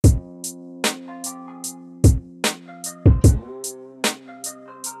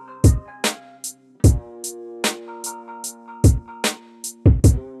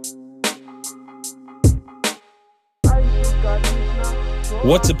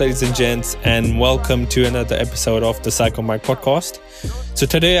What's up, ladies and gents, and welcome to another episode of the Psycho Mike podcast. So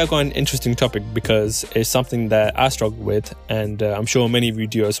today I got an interesting topic because it's something that I struggle with, and I'm sure many of you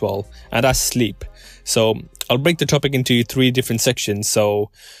do as well, and that's sleep. So I'll break the topic into three different sections.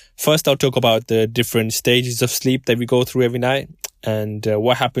 So first I'll talk about the different stages of sleep that we go through every night and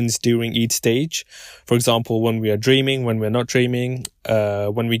what happens during each stage. For example, when we are dreaming, when we're not dreaming,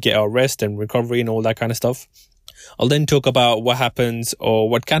 when we get our rest and recovery and all that kind of stuff. I'll then talk about what happens or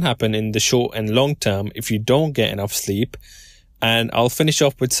what can happen in the short and long term if you don't get enough sleep. And I'll finish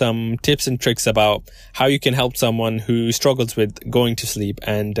off with some tips and tricks about how you can help someone who struggles with going to sleep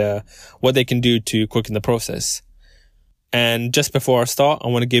and what they can do to quicken the process. And just before I start, I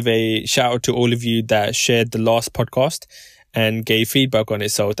want to give a shout out to all of you that shared the last podcast and gave feedback on it.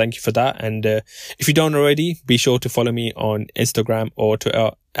 So thank you for that. And if you don't already, be sure to follow me on Instagram or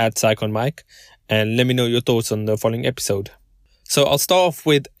Twitter at PsychonMike. And let me know your thoughts on the following episode. So I'll start off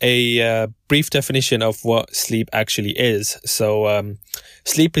with a brief definition of what sleep actually is. So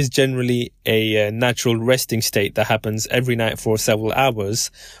sleep is generally a natural resting state that happens every night for several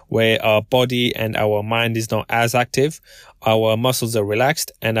hours, where our body and our mind is not as active, our muscles are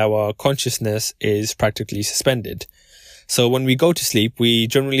relaxed, and our consciousness is practically suspended. So when we go to sleep, we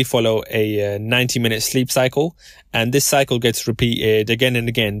generally follow a 90-minute sleep cycle, and this cycle gets repeated again and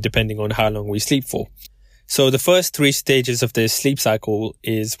again depending on how long we sleep for. So the first three stages of this sleep cycle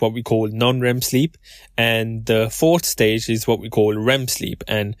is what we call non-REM sleep, and the fourth stage is what we call REM sleep.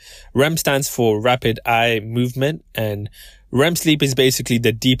 And REM stands for rapid eye movement, and REM sleep is basically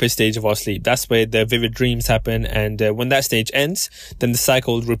the deepest stage of our sleep. That's where the vivid dreams happen, and when that stage ends, then the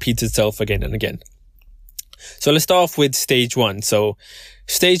cycle repeats itself again and again. So let's start off with stage one. So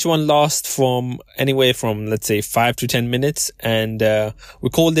stage one lasts from anywhere from, let's say, 5 to 10 minutes. And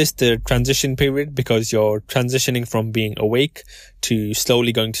we call this the transition period because you're transitioning from being awake to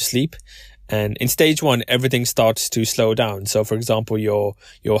slowly going to sleep. And in stage one, everything starts to slow down. So for example, your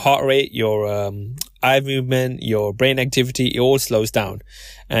heart rate, your eye movement, your brain activity, it all slows down.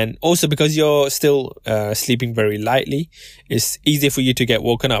 And also because you're still sleeping very lightly, it's easier for you to get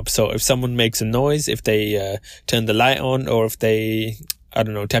woken up. So if someone makes a noise, if they turn the light on, or if they, I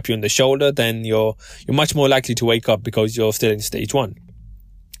don't know, tap you on the shoulder, then you're much more likely to wake up because you're still in stage one.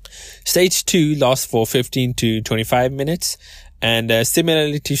 Stage two lasts for 15 to 25 minutes. And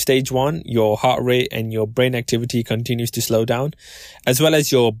similarly to stage one, your heart rate and your brain activity continues to slow down, as well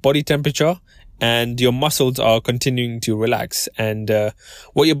as your body temperature, and your muscles are continuing to relax. And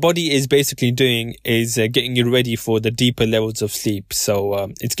what your body is basically doing is getting you ready for the deeper levels of sleep.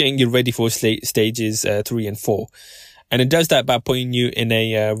 So it's getting you ready for stages 3 and 4. And it does that by putting you in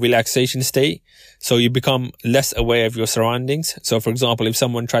a relaxation state. So you become less aware of your surroundings. So for example, if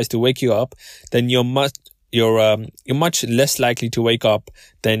someone tries to wake you up, then you're much less likely to wake up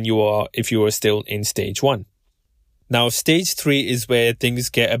than you are if you were still in stage one. Now, stage 3 is where things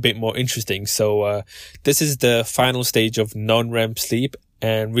get a bit more interesting. So this is the final stage of non-REM sleep,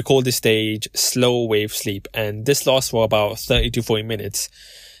 and we call this stage slow wave sleep. And this lasts for about 30 to 40 minutes.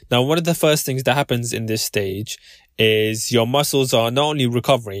 Now, one of the first things that happens in this stage is your muscles are not only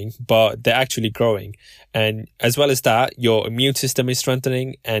recovering, but they're actually growing. And as well as that, your immune system is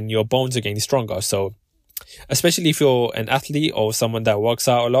strengthening and your bones are getting stronger. So especially if you're an athlete or someone that works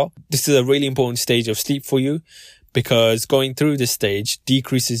out a lot, this is a really important stage of sleep for you, because going through this stage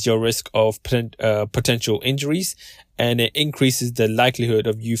decreases your risk of potential injuries, and it increases the likelihood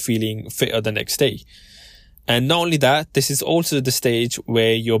of you feeling fitter the next day. And not only that, this is also the stage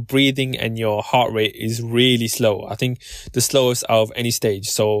where your breathing and your heart rate is really slow. I think the slowest out of any stage.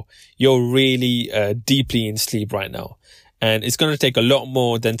 So you're really deeply in sleep right now. And it's going to take a lot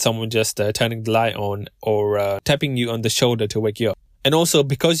more than someone just turning the light on or tapping you on the shoulder to wake you up. And also,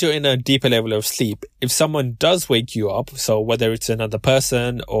 because you're in a deeper level of sleep, if someone does wake you up, so whether it's another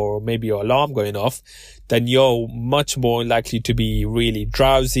person or maybe your alarm going off, then you're much more likely to be really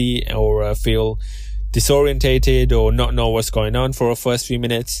drowsy or feel disorientated or not know what's going on for the first few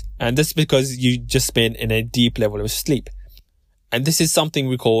minutes. And this is because you've just been in a deep level of sleep. And this is something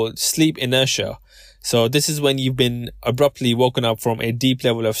we call sleep inertia. So this is when you've been abruptly woken up from a deep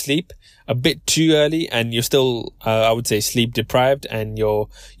level of sleep a bit too early, and you're still, I would say, sleep deprived, and your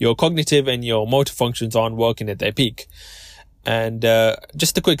cognitive and your motor functions aren't working at their peak. And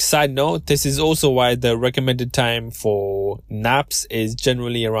just a quick side note, this is also why the recommended time for naps is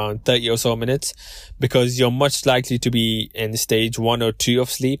generally around 30 or so minutes, because you're much likely to be in stage 1 or 2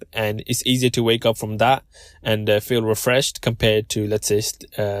 of sleep, and it's easier to wake up from that and feel refreshed compared to, let's say,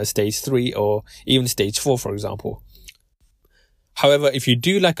 stage 3 or even stage 4, for example. However, if you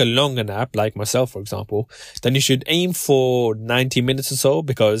do like a longer nap, like myself, for example, then you should aim for 90 minutes or so,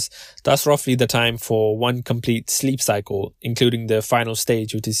 because that's roughly the time for one complete sleep cycle, including the final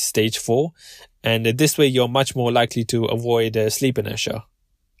stage, which is stage 4. And this way, you're much more likely to avoid sleep inertia.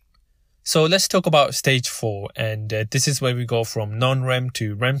 So let's talk about stage 4. And this is where we go from non-REM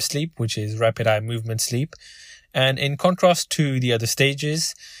to REM sleep, which is rapid eye movement sleep. And in contrast to the other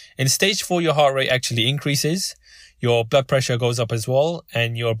stages, in stage 4, your heart rate actually increases. Your blood pressure goes up as well,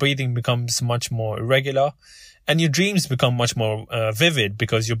 and your breathing becomes much more irregular, and your dreams become much more vivid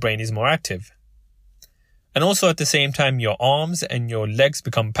because your brain is more active. And also at the same time, your arms and your legs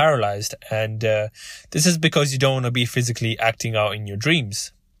become paralyzed, and this is because you don't want to be physically acting out in your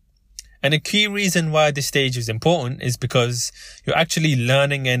dreams. And a key reason why this stage is important is because you're actually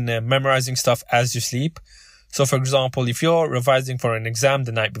learning and memorizing stuff as you sleep. So for example, if you're revising for an exam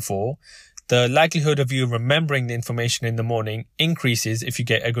the night before, the likelihood of you remembering the information in the morning increases if you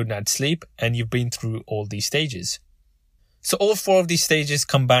get a good night's sleep and you've been through all these stages. So all 4 of these stages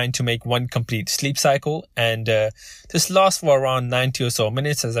combine to make one complete sleep cycle, and this lasts for around 90 or so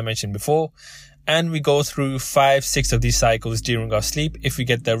minutes, as I mentioned before. And we go through 5-6 of these cycles during our sleep if we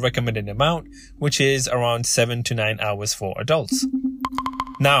get the recommended amount, which is around 7 to 9 hours for adults.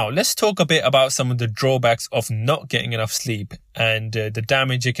 Now, let's talk a bit about some of the drawbacks of not getting enough sleep and the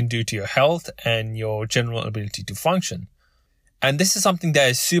damage it can do to your health and your general ability to function. And this is something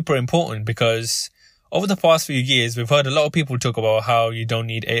that is super important because over the past few years, we've heard a lot of people talk about how you don't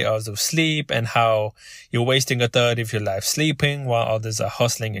need 8 hours of sleep and how you're wasting a third of your life sleeping while others are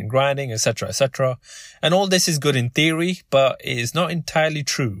hustling and grinding, etc., etc. And all this is good in theory, but it is not entirely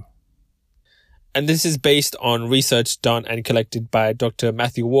true. And this is based on research done and collected by Dr.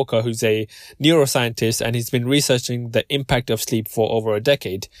 Matthew Walker, who's a neuroscientist, and he's been researching the impact of sleep for over a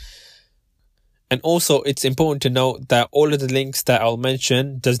decade. And also, it's important to note that all of the links that I'll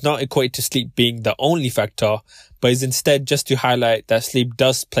mention does not equate to sleep being the only factor, but is instead just to highlight that sleep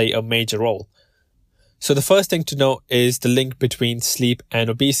does play a major role. So the first thing to note is the link between sleep and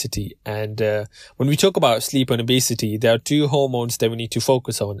obesity. And when we talk about sleep and obesity, there are 2 hormones that we need to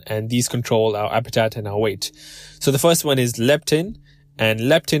focus on, and these control our appetite and our weight. So the first one is leptin, and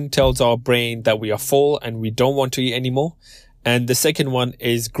leptin tells our brain that we are full and we don't want to eat anymore. And the second one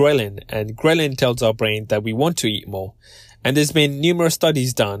is ghrelin, and ghrelin tells our brain that we want to eat more. And there's been numerous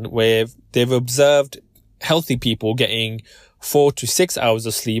studies done where they've observed healthy people getting 4 to 6 hours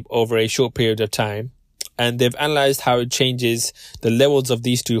of sleep over a short period of time. And they've analyzed how it changes the levels of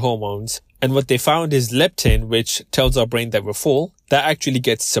these 2 hormones. And what they found is leptin, which tells our brain that we're full, that actually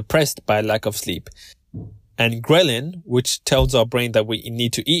gets suppressed by lack of sleep. And ghrelin, which tells our brain that we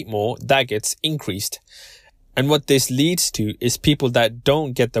need to eat more, that gets increased. And what this leads to is people that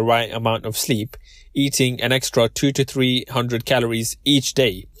don't get the right amount of sleep eating an extra 200 to 300 calories each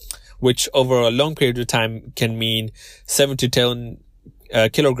day, which over a long period of time can mean 7 to 10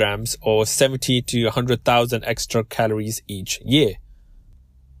 kilograms or 70 to 100,000 extra calories each year.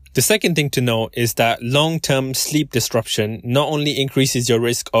 The second thing to note is that long-term sleep disruption not only increases your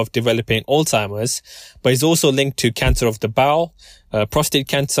risk of developing Alzheimer's, but is also linked to cancer of the bowel, prostate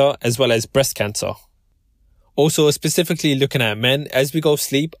cancer, as well as breast cancer. Also, specifically looking at men, as we go to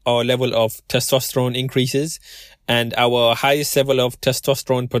sleep, our level of testosterone increases, and our highest level of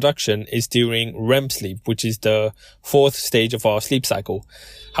testosterone production is during REM sleep, which is the 4th stage of our sleep cycle.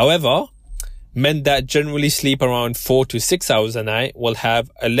 However, men that generally sleep around 4 to 6 hours a night will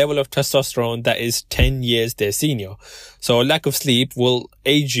have a level of testosterone that is 10 years their senior. So a lack of sleep will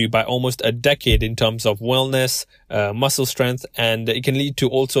age you by almost a decade in terms of wellness, muscle strength, and it can lead to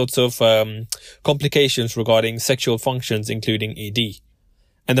all sorts of complications regarding sexual functions, including ED.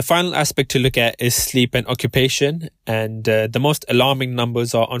 And the final aspect to look at is sleep and occupation. And the most alarming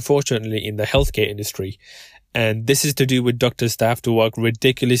numbers are unfortunately in the healthcare industry. And this is to do with doctors that have to work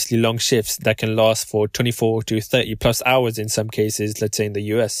ridiculously long shifts that can last for 24 to 30 plus hours in some cases, let's say in the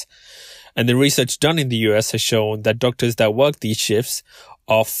US. And the research done in the US has shown that doctors that work these shifts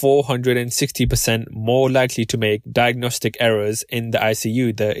are 460% more likely to make diagnostic errors in the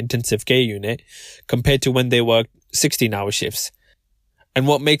ICU, the intensive care unit, compared to when they work 16-hour shifts. And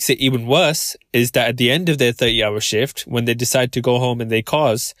what makes it even worse is that at the end of their 30-hour shift, when they decide to go home in their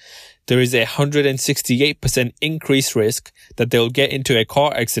cars, there is a 168% increased risk that they'll get into a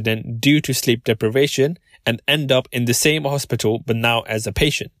car accident due to sleep deprivation and end up in the same hospital, but now as a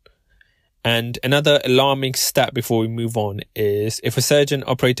patient. And another alarming stat before we move on is if a surgeon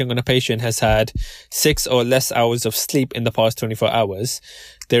operating on a patient has had 6 or less hours of sleep in the past 24 hours,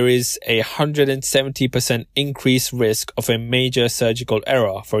 there is a 170% increased risk of a major surgical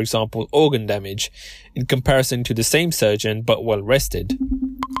error, for example, organ damage, in comparison to the same surgeon but well rested.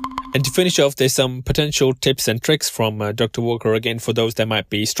 And to finish off, there's some potential tips and tricks from Dr. Walker again for those that might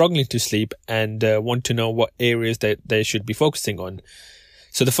be struggling to sleep and want to know what areas that they should be focusing on.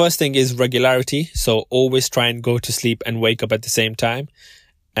 So the first thing is regularity. So always try and go to sleep and wake up at the same time.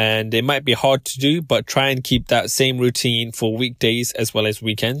 And it might be hard to do, but try and keep that same routine for weekdays as well as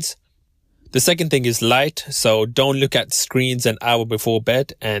weekends. The second thing is light. So don't look at screens an hour before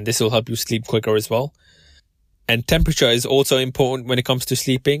bed, and this will help you sleep quicker as well. And temperature is also important when it comes to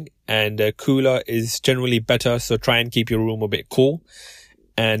sleeping, and cooler is generally better. So try and keep your room a bit cool.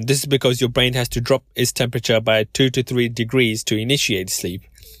 And this is because your brain has to drop its temperature by 2 to 3 degrees to initiate sleep.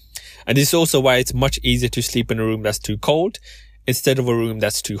 And this is also why it's much easier to sleep in a room that's too cold instead of a room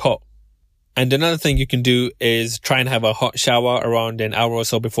that's too hot. And another thing you can do is try and have a hot shower around an hour or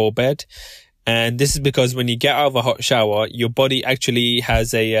so before bed. And this is because when you get out of a hot shower, your body actually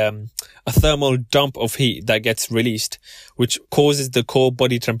has a thermal dump of heat that gets released, which causes the core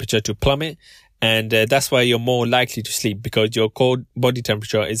body temperature to plummet. And that's why you're more likely to sleep, because your core body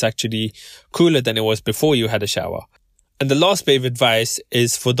temperature is actually cooler than it was before you had a shower. And the last bit of advice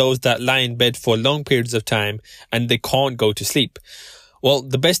is for those that lie in bed for long periods of time and they can't go to sleep. Well,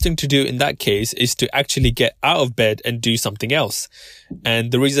 the best thing to do in that case is to actually get out of bed and do something else.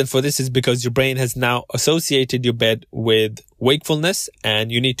 And the reason for this is because your brain has now associated your bed with wakefulness,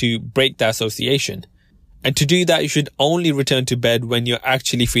 and you need to break that association. And to do that, you should only return to bed when you're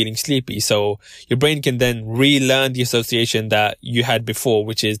actually feeling sleepy. So your brain can then relearn the association that you had before,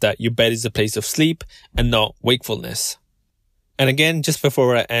 which is that your bed is a place of sleep and not wakefulness. And again, just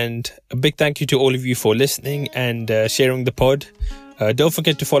before I end, a big thank you to all of you for listening and sharing the pod. Don't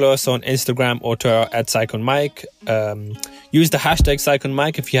forget to follow us on Instagram or Twitter at PsychonMike. Use the hashtag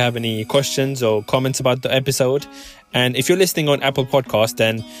PsychonMike if you have any questions or comments about the episode. And if you're listening on Apple Podcasts,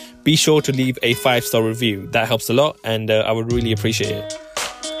 then be sure to leave a 5-star review. That helps a lot, and I would really appreciate it.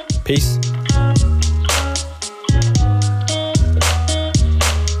 Peace.